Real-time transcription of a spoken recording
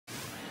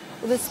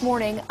Well, this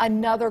morning,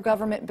 another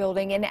government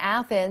building in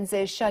Athens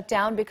is shut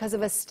down because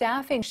of a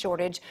staffing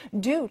shortage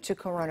due to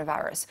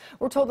coronavirus.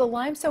 We're told the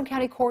Limestone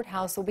County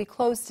Courthouse will be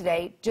closed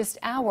today, just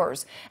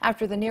hours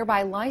after the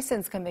nearby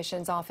License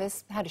Commission's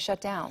office had to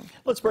shut down.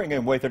 Let's bring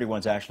in WAAY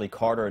 31's Ashley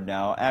Carter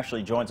now.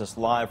 Ashley joins us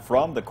live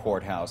from the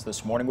courthouse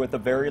this morning with the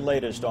very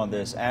latest on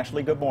this.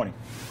 Ashley, good morning.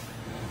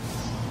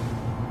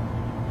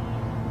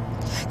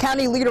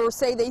 County leaders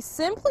say they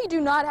simply do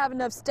not have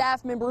enough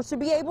staff members to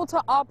be able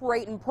to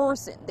operate in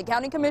person. The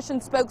County Commission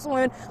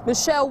spokeswoman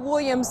Michelle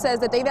Williams says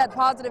that they've had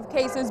positive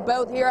cases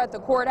both here at the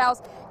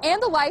courthouse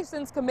and the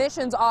License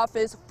Commission's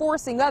office,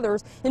 forcing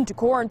others into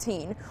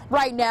quarantine.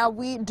 Right now,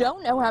 we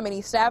don't know how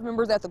many staff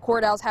members at the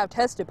courthouse have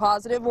tested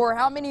positive or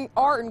how many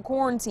are in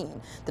quarantine.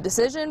 The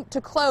decision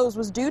to close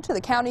was due to the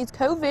county's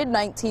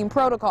COVID-19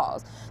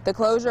 protocols. The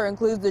closure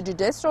includes the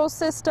judicial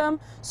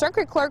system,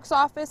 circuit clerk's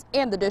office,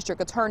 and the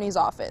district attorney's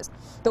office.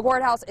 The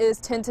courthouse is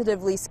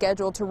tentatively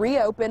scheduled to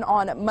reopen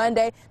on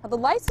Monday. Now, the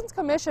License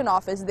Commission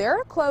office,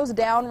 they're closed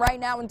down right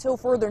now until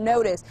further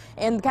notice,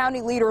 and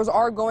county leaders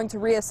are going to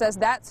reassess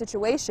that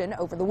situation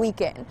over the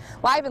weekend.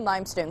 Live in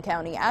Limestone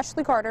County,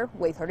 Ashley Carter,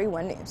 WAAY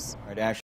 31 News. All right, Ashley.